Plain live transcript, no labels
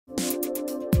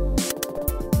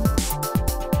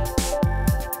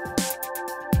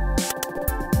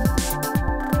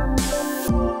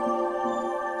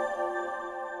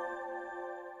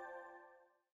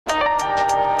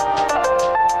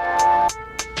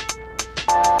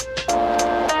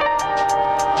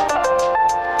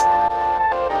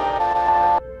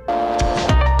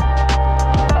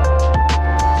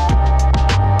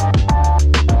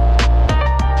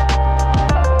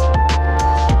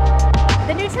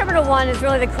one is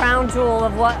really the crown jewel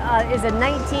of what is a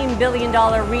 $19 billion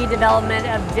redevelopment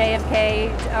of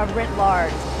JFK writ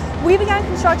large. We began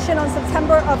construction on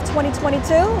September of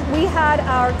 2022. We had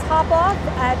our top off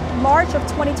at March of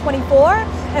 2024,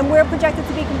 and we're projected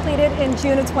to be completed in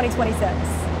June of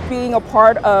 2026. Being a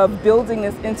part of building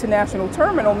this international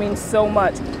terminal means so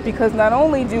much, because not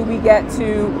only do we get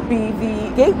to be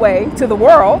the gateway to the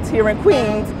world here in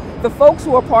Queens, the folks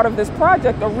who are part of this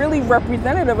project are really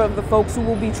representative of the folks who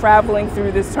will be traveling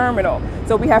through this terminal.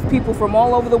 So we have people from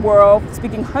all over the world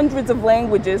speaking hundreds of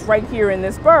languages right here in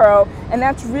this borough, and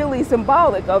that's really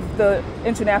symbolic of the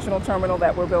international terminal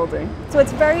that we're building. So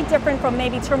it's very different from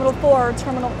maybe Terminal 4 or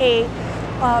Terminal 8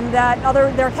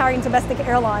 they're carrying domestic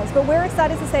airlines. But we're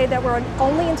excited to say that we're an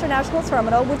only international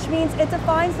terminal, which means it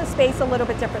defines the space a little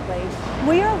bit differently.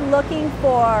 We are looking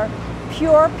for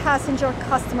pure passenger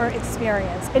customer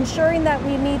experience, ensuring that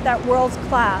we meet that world's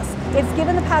class. It's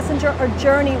given the passenger a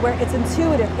journey where it's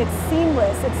intuitive, it's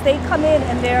seamless, they come in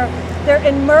and they're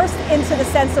immersed into the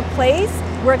sense of place.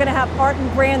 We're going to have art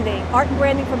and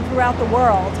branding from throughout the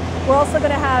world. We're also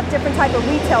going to have different type of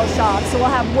retail shops, so we'll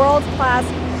have world-class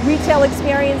retail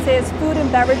experiences, food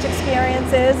and beverage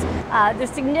experiences. There's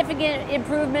significant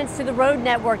improvements to the road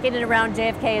network in and around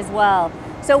JFK as well.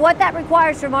 So what that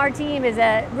requires from our team is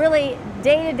a really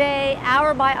day-to-day,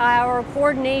 hour-by-hour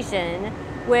coordination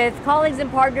with colleagues and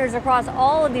partners across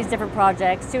all of these different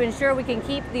projects to ensure we can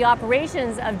keep the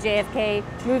operations of JFK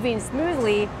moving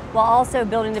smoothly while also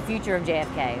building the future of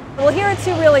JFK. Well, here are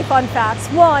two really fun facts.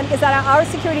 One is that our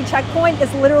security checkpoint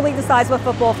is literally the size of a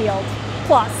football field,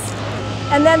 plus.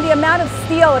 And then the amount of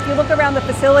steel, if you look around the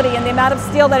facility and the amount of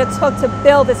steel that it took to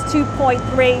build this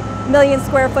 2.3 million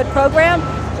square foot program,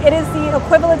 it is the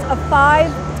equivalent of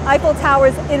 5 Eiffel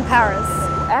Towers in Paris.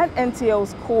 At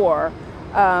NTO's core,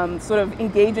 sort of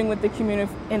engaging with the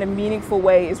community in a meaningful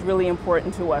way is really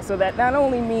important to us. So that not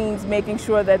only means making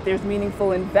sure that there's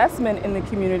meaningful investment in the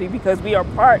community because we are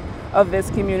part of this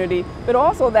community, but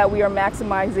also that we are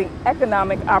maximizing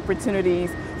economic opportunities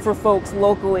for folks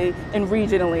locally and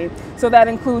regionally. So that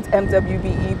includes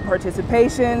MWBE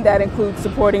participation, that includes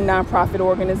supporting nonprofit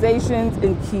organizations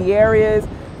in key areas,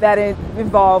 that it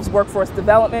involves workforce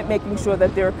development, making sure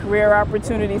that there are career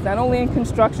opportunities not only in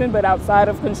construction but outside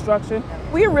of construction.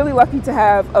 We are really lucky to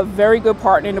have a very good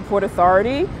partner in the Port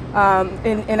Authority.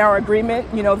 In our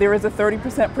agreement, there is a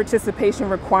 30% participation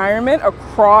requirement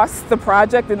across the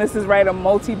project, and this is a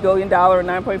multi-billion dollar,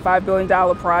 $9.5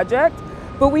 billion project.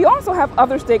 But we also have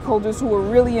other stakeholders who are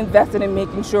really invested in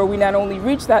making sure we not only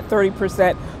reach that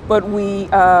 30%, but we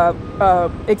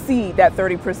exceed that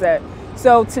 30%.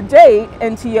 So to date,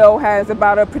 NTO has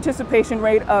about a participation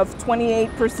rate of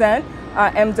 28%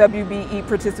 MWBE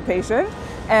participation,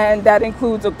 and that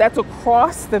includes, that's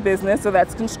across the business, so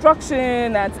that's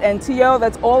construction, that's NTO,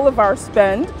 that's all of our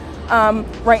spend.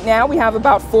 Right now we have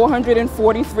about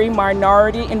 443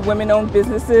 minority and women-owned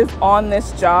businesses on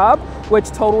this job, which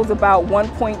totals about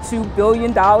 $1.2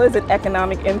 billion in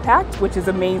economic impact, which is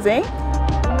amazing.